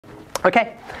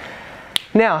Okay,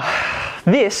 now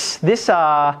this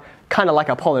kind of like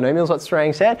a polynomial is what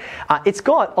Sarang said. It's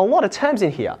got a lot of terms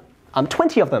in here.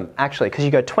 20 of them actually, because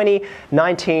you go 20,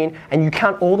 19, and you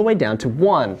count all the way down to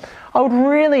 1. I would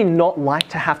really not like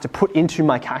to have to put into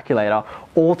my calculator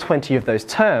all 20 of those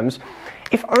terms.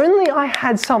 If only I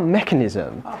had some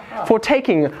mechanism for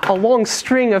taking a long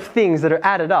string of things that are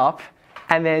added up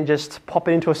and then just pop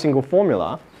it into a single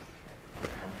formula.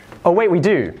 Oh wait, we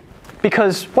do.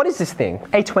 Because what is this thing?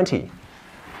 A20.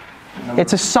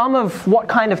 It's a sum of what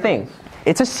kind of thing?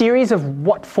 It's a series of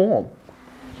what form?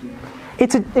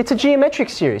 It's a geometric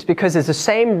series because there's the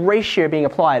same ratio being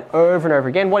applied over and over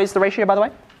again. What is the ratio, by the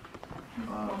way?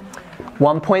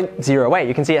 1.08.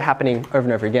 You can see it happening over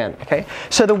and over again. Okay.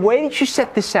 So the way that you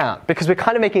set this out, because we're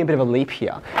kind of making a bit of a leap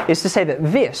here, is to say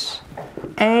that this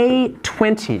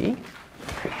A20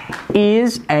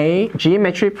 is a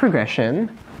geometric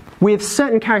progression with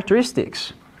certain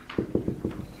characteristics.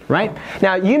 Right?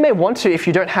 Now, you may want to, if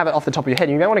you don't have it off the top of your head,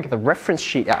 you may want to get the reference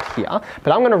sheet out here,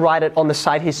 but I'm going to write it on the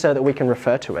side here so that we can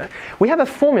refer to it. We have a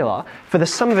formula for the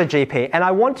sum of a GP, and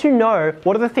I want to know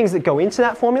what are the things that go into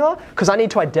that formula, because I need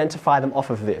to identify them off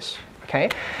of this. Okay?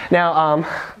 Now,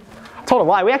 I told a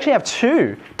lie. We actually have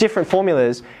 2 different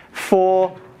formulas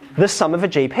for the sum of a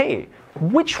GP.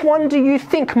 Which one do you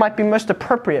think might be most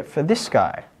appropriate for this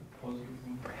guy?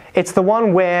 It's the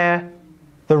one where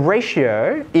the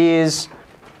ratio is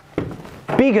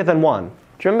bigger than 1. Do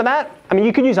you remember that? I mean,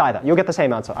 you could use either. You'll get the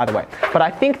same answer either way. But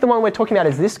I think the one we're talking about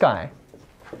is this guy.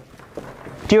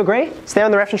 Do you agree? It's there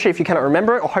on the reference sheet if you cannot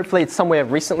remember it, or hopefully it's somewhere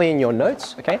recently in your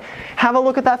notes. Okay? Have a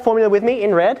look at that formula with me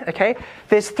in red. Okay?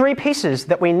 There's 3 pieces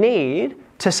that we need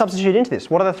to substitute into this.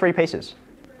 What are the 3 pieces?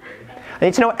 I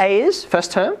need to know what A is,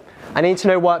 first term. I need to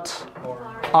know what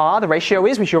R, the ratio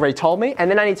is, which you already told me.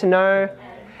 And then I need to know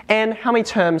N, how many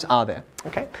terms are there?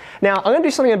 Okay? Now, I'm going to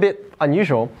do something a bit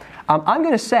unusual. I'm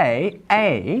going to say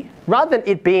A, rather than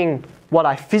it being what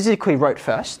I physically wrote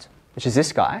first, which is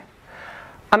this guy,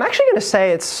 I'm actually going to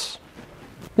say it's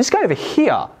this guy over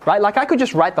here, right? Like I could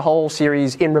just write the whole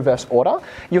series in reverse order.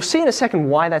 You'll see in a second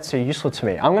why that's so useful to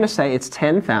me. I'm going to say it's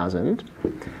 10,000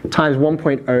 times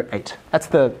 1.08. That's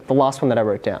the last one that I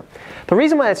wrote down. The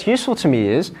reason why that's useful to me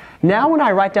is now when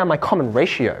I write down my common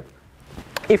ratio,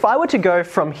 if I were to go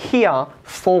from here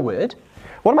forward,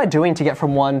 what am I doing to get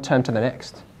from one term to the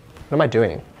next? What am I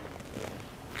doing?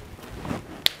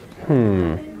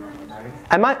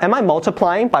 Am I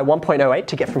multiplying by 1.08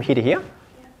 to get from here to here?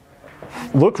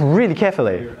 Look really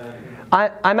carefully.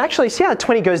 I'm actually, see how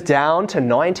 20 goes down to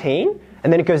 19,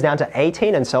 and then it goes down to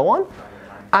 18 and so on?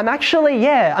 I'm actually,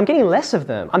 I'm getting less of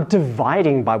them. I'm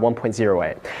dividing by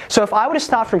 1.08. So if I were to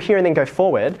start from here and then go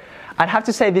forward, I'd have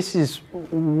to say this is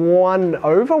 1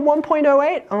 over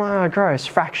 1.08. Oh, gross,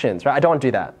 fractions, right? I don't want to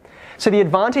do that. So the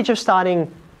advantage of starting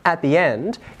at the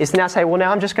end is to now say, well,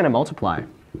 now I'm just going to multiply,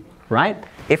 right?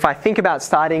 If I think about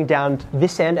starting down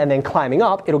this end and then climbing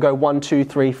up, it'll go 1, 2,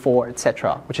 3, 4,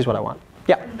 etc., which is what I want.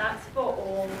 Yeah. And that's for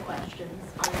all questions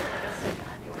under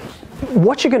superannuation.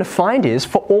 What you're going to find is,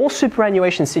 for all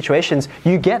superannuation situations,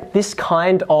 you get this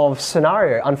kind of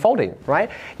scenario unfolding, right?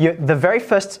 The very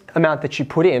first amount that you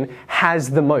put in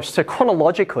has the most. So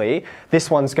chronologically,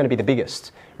 this one's going to be the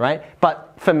biggest, right?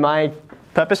 But for my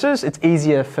purposes, it's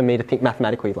easier for me to think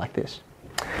mathematically like this.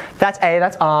 That's A,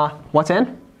 that's R. What's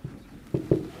N?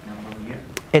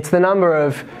 It's the number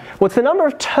of, well, it's the number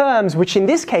of terms, which in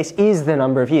this case is the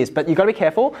number of years. But you've got to be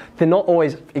careful, they're not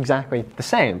always exactly the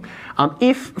same.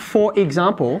 If, for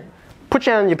example, put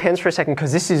down your pens for a second,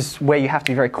 because this is where you have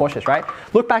to be very cautious, right?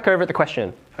 Look back over at the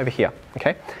question over here,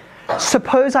 okay?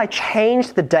 Suppose I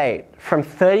changed the date from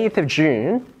 30th of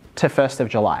June to 1st of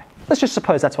July. Let's just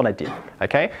suppose that's what I did,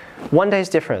 okay? 1 day's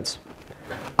difference.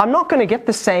 I'm not going to get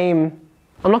the same,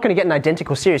 I'm not going to get an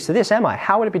identical series to this, am I?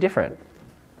 How would it be different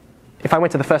if I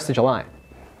went to the 1st of July?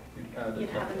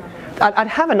 I'd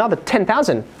have another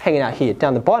 10,000 hanging out here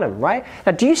down the bottom, right?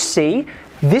 Now, do you see?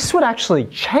 This would actually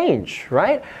change,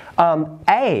 right?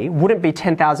 A wouldn't be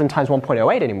 10,000 times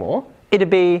 1.08 anymore. It'd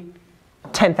be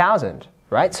 10,000,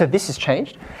 right? So this has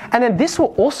changed. And then this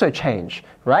will also change,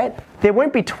 right? There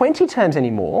won't be 20 terms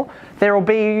anymore. There will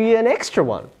be an extra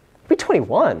one. It'll be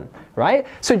 21, right?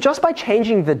 So just by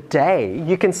changing the day,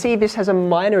 you can see this has a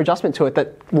minor adjustment to it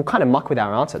that will kind of muck with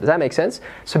our answer. Does that make sense?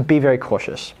 So be very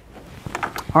cautious.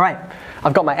 All right,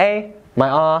 I've got my A, my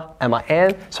R, and my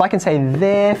N. So I can say,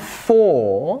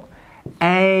 therefore,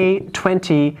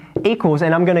 A20 equals,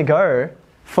 and I'm going to go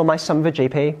for my sum of a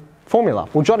GP formula.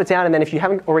 We'll jot it down, and then if you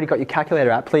haven't already got your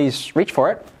calculator out, please reach for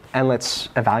it, and let's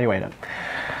evaluate it.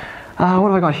 What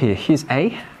have I got here? Here's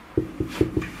A.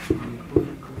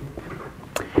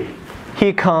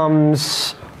 Here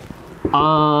comes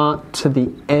r to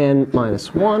the n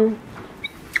minus 1.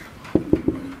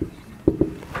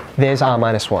 There's r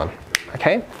minus 1.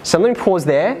 Okay? So let me pause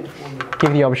there,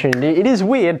 give you the opportunity. It is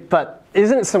weird, but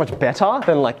isn't it so much better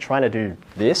than like trying to do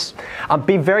this?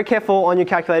 Be very careful on your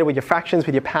calculator with your fractions,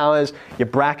 with your powers, your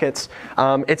brackets.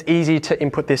 It's easy to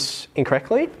input this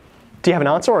incorrectly. Do you have an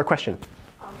answer or a question?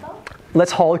 Answer?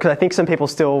 Let's hold, because I think some people are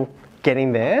still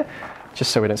getting there, just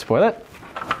so we don't spoil it.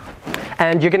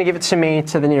 And you're going to give it to me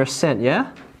to the nearest cent,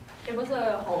 yeah? It was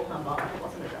a whole number, it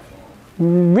wasn't a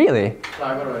decimal. Really? No,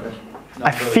 I got a decimal.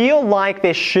 I feel like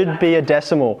there should be a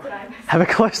decimal. Have a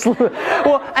close look.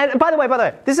 Well, and by the way,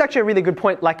 this is actually a really good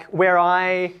point. Like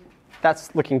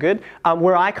that's looking good.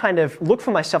 Where I kind of look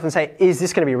for myself and say, is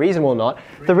this going to be reasonable or not?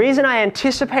 The reason I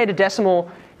anticipate a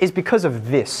decimal is because of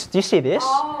this. Do you see this?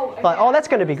 Oh, okay. Like, oh, that's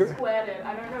going to be good. Squared it.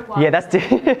 I don't know why. Yeah, that's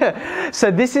so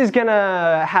this is going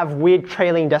to have weird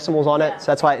trailing decimals on it,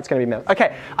 so that's why it's going to be meant.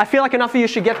 Okay, I feel like enough of you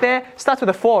should get there. Starts with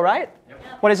a 4, right? Yep.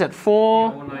 What is it?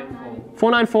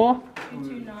 494?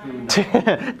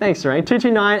 229. Thanks, Lorraine.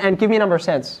 229, and give me a number of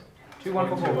cents.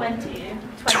 20.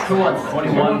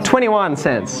 21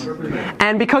 cents.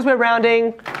 And because we're rounding,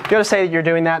 you got to say that you're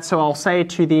doing that, so I'll say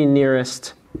to the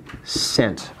nearest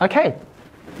cent. Okay.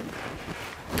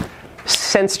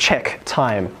 Sense check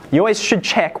time. You always should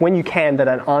check when you can that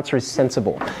an answer is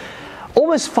sensible.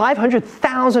 Almost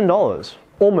 $500,000.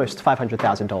 Almost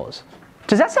 $500,000.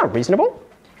 Does that sound reasonable?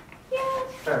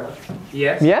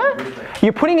 Yes. Yeah?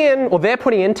 You're putting in, or they're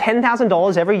putting in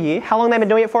 $10,000 every year. How long have they been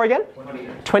doing it for again?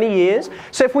 20 years.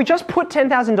 So if we just put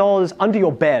 $10,000 under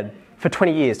your bed for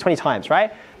 20 years, 20 times,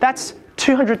 right? That's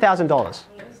 $200,000,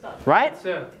 right?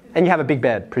 Sir, And you have a big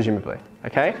bed, presumably,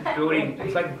 okay? building,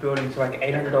 it's like building, so like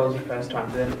 $800 the first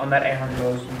time, then on that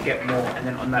 $800 you get more, and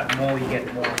then on that more you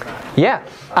get more on that. Yeah,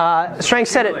 Strang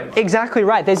said it exactly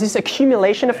right. There's this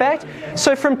accumulation effect.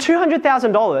 So from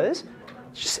 $200,000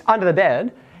 under the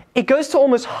bed, it goes to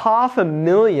almost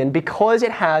 $500,000 because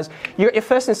it has your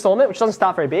first installment, which doesn't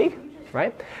start very big,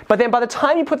 right? But then by the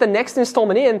time you put the next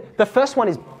installment in, the first one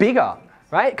is bigger,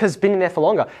 right? Because it's been in there for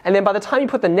longer. And then by the time you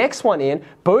put the next one in,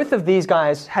 both of these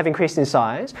guys have increased in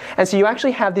size. And so you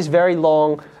actually have this very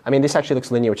long, I mean, this actually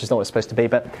looks linear, which is not what it's supposed to be,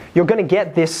 but you're going to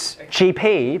get this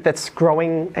GP that's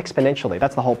growing exponentially.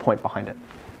 That's the whole point behind it.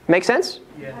 Make sense?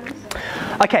 Yeah.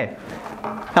 Okay.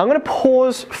 Now I'm going to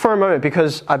pause for a moment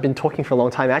because I've been talking for a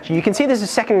long time actually. You can see there's a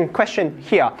second question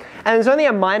here. And there's only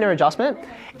a minor adjustment.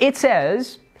 It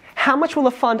says, how much will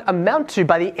a fund amount to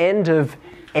by the end of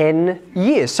n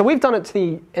years? So we've done it to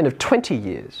the end of 20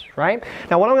 years, right?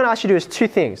 Now what I'm going to ask you to do is two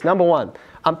things. Number one,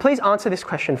 please answer this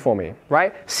question for me,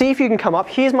 right? See if you can come up.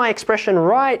 Here's my expression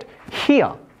right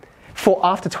here for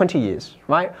after 20 years,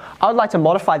 right? I would like to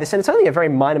modify this, and it's only a very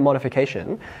minor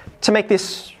modification, to make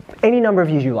this any number of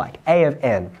years you like, a of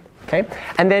n, okay?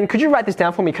 And then could you write this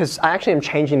down for me, because I actually am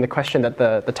changing the question that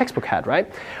the textbook had,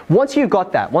 right? Once you've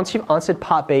got that, once you've answered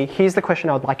part B, here's the question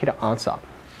I would like you to answer.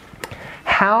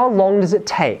 How long does it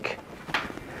take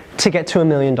to get to $1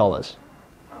 million?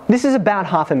 This is about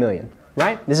 $500,000,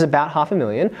 right? This is about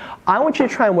 $500,000. I want you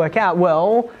to try and work out,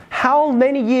 well, how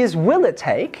many years will it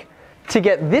take to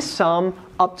get this sum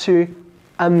up to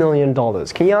 $1 million?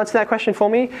 Can you answer that question for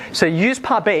me? So use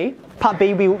part B. Part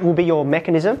B will be your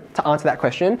mechanism to answer that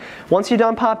question. Once you've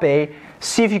done part B,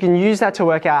 see if you can use that to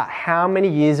work out how many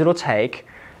years it'll take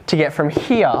to get from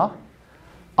here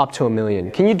up to $1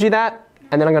 million. Can you do that?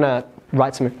 And then I'm going to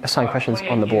write some assigned questions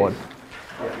on the board.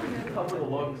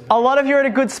 A lot of you are at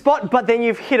a good spot, but then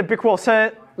you've hit a brick wall.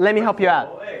 So let me help you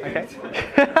out. Okay.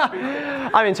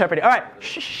 I'm interpreting. All right.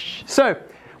 So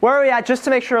where are we at? Just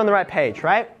to make sure we're on the right page,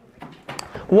 right?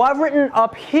 What I've written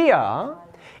up here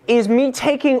is me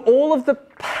taking all of the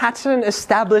pattern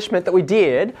establishment that we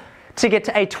did to get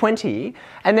to A20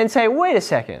 and then say, wait a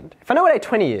second, if I know what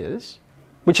A20 is,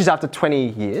 which is after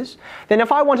 20 years, then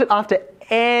if I want it after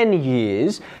n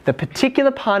years, the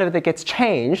particular part of it that gets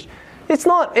changed, it's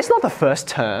not the first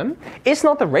term, it's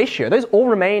not the ratio, those all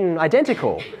remain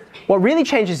identical. What really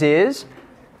changes is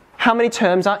how many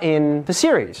terms are in the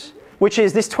series, which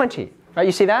is this 20, right?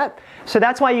 You see that? So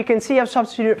that's why you can see I've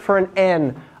substituted for an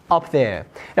n up there.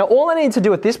 Now all I need to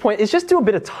do at this point is just do a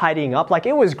bit of tidying up. Like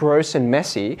it was gross and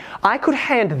messy. I could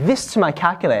hand this to my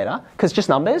calculator, because just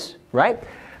numbers, right?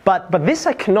 But this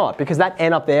I cannot, because that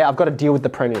n up there, I've got to deal with the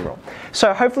pronumeral.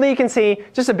 So hopefully you can see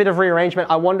just a bit of rearrangement.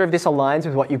 I wonder if this aligns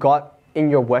with what you got in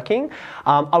your working.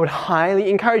 I would highly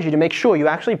encourage you to make sure you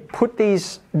actually put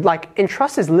these, like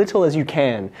entrust as little as you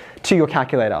can to your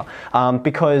calculator,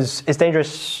 because it's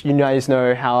dangerous. You guys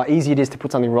know how easy it is to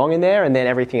put something wrong in there and then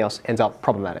everything else ends up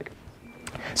problematic.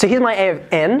 So here's my A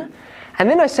of n, And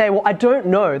then I say, well, I don't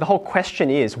know. The whole question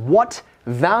is, what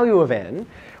value of n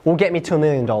will get me to $1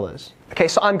 million? Okay,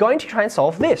 so I'm going to try and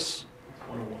solve this.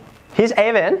 Here's A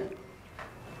of n.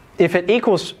 If it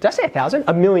equals, did I say 1,000?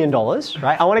 $1 million,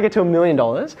 right? I want to get to $1 million.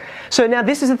 So now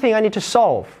this is the thing I need to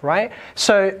solve, right?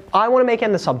 So I want to make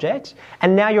n the subject,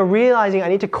 and now you're realizing I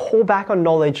need to call back on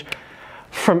knowledge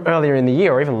from earlier in the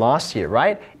year or even last year,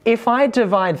 right? If I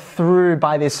divide through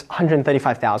by this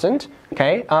 135,000,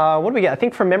 okay, what do we get? I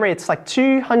think from memory it's like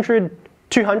 200,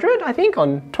 I think,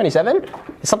 on 27.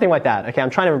 Something like that, okay? I'm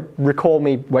trying to recall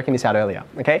me working this out earlier,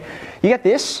 okay? You get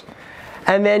this,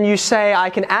 and then you say I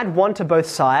can add 1 to both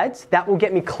sides. That will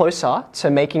get me closer to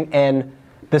making n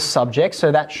the subject,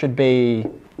 so that should be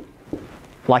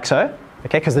like so.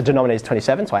 Okay, because the denominator is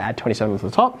 27, so I add 27 to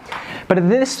the top. But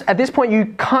at this point,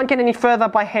 you can't get any further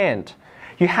by hand.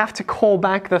 You have to call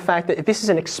back the fact that if this is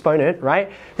an exponent,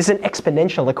 right? This is an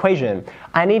exponential equation.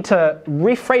 I need to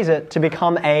rephrase it to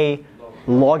become a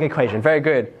log equation. Very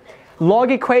good.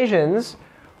 Log equations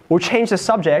will change the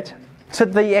subject to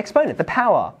the exponent, the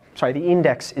power. Sorry, the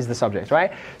index is the subject,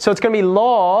 right? So it's going to be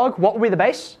log, what will be the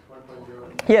base?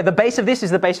 Yeah, the base of this is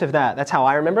the base of that. That's how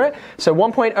I remember it. So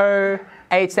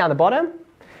 1.08's down the bottom.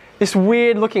 This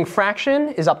weird looking fraction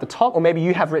is up the top, or maybe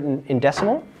you have written in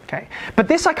decimal. Okay. But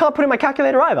this I can't put in my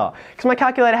calculator either, because my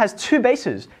calculator has 2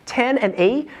 bases, 10 and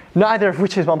e, neither of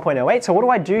which is 1.08. So what do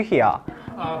I do here?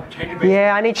 Change of base.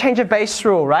 Yeah, I need change of base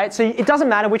rule, right? So it doesn't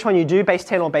matter which one you do, base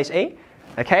 10 or base e.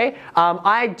 Okay.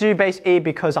 I do base e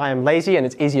because I am lazy and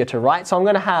it's easier to write. So I'm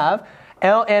going to have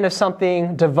ln of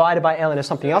something divided by ln of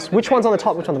something else. Which one's on the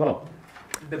top, which one's on the bottom?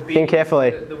 Think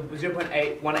carefully. The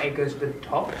 0.818 goes to the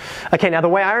top. Okay, now the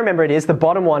way I remember it is the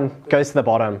bottom one goes to the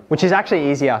bottom, which is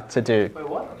actually easier to do. Wait,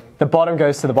 what? The bottom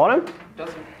goes to the bottom.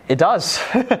 Doesn't. It does.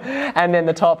 And then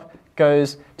the top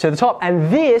goes to the top. And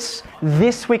this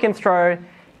we can throw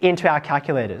into our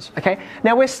calculators. Okay.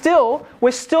 Now we're still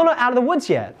not out of the woods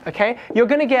yet. Okay. You're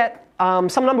going to get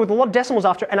some number with a lot of decimals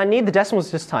after, and I need the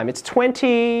decimals this time. It's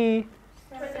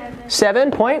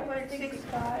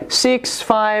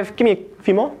 27.65. Give me a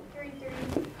few more.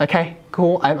 Okay,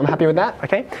 cool. I'm happy with that.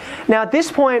 Okay. Now at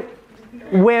this point,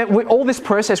 all this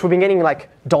process, we've been getting like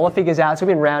dollar figures out, so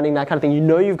we've been rounding, that kind of thing. You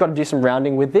know you've got to do some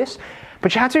rounding with this,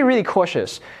 but you have to be really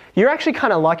cautious. You're actually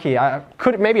kind of lucky.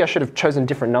 Maybe I should have chosen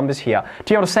different numbers here to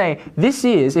be able to say, this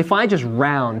is, if I just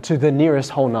round to the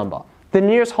nearest whole number. The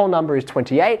nearest whole number is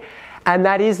 28, and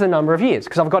that is the number of years,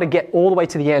 because I've got to get all the way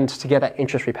to the end to get that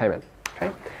interest repayment.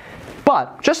 Okay.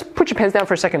 But just put your pens down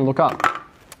for a second and look up.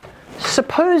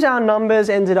 Suppose our numbers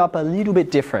ended up a little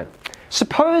bit different.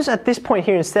 Suppose at this point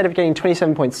here, instead of getting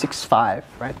 27.65,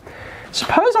 right?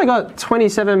 Suppose I got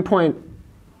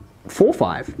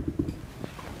 27.45.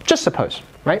 Just suppose,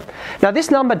 right? Now this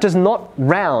number does not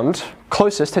round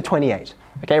closest to 28.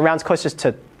 Okay, it rounds closest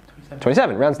to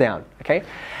 27, rounds down. Okay.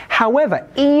 However,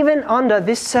 even under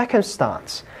this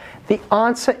circumstance, the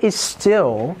answer is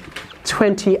still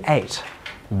 28.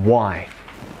 Why?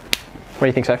 What do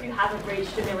you think, Soph? You haven't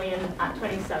reached $1 million at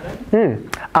 27.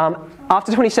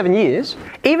 After 27 years,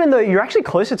 even though you're actually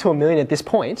closer to $1 million at this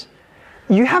point,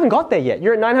 you haven't got there yet.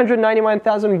 You're at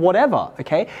 999,000 whatever,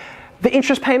 okay? The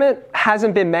interest payment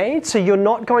hasn't been made, so you're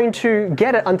not going to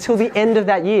get it until the end of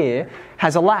that year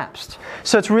has elapsed.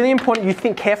 So it's really important you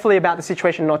think carefully about the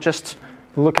situation, not just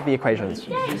look at the equations.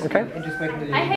 Okay?